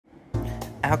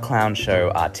Our clown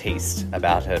show Artiste,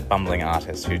 about a bumbling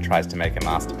artist who tries to make a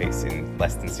masterpiece in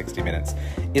less than 60 minutes,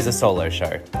 is a solo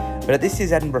show. But at this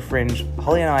year's Edinburgh Fringe,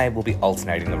 Holly and I will be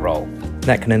alternating the role.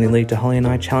 That can only lead to Holly and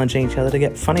I challenging each other to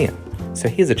get funnier. So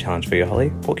here's a challenge for you, Holly.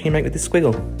 What can you make with this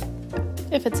squiggle?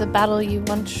 If it's a battle you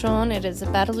want, Sean, it is a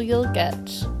battle you'll get.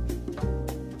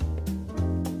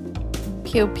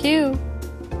 Pew pew.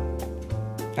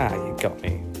 Ah, you got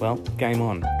me. Well, game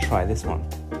on. Try this one.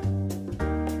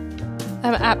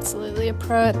 I'm absolutely a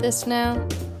pro at this now.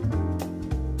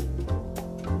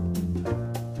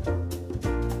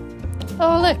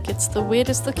 Oh look, it's the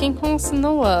weirdest looking horse in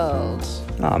the world.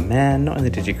 Oh man, not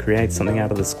only did you create something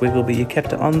out of the squiggle, but you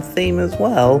kept it on theme as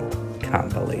well.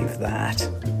 Can't believe that.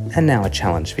 And now a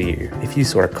challenge for you. If you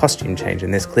saw a costume change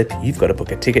in this clip, you've got to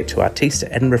book a ticket to Artiste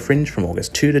at Edinburgh Fringe from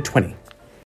August 2 to 20.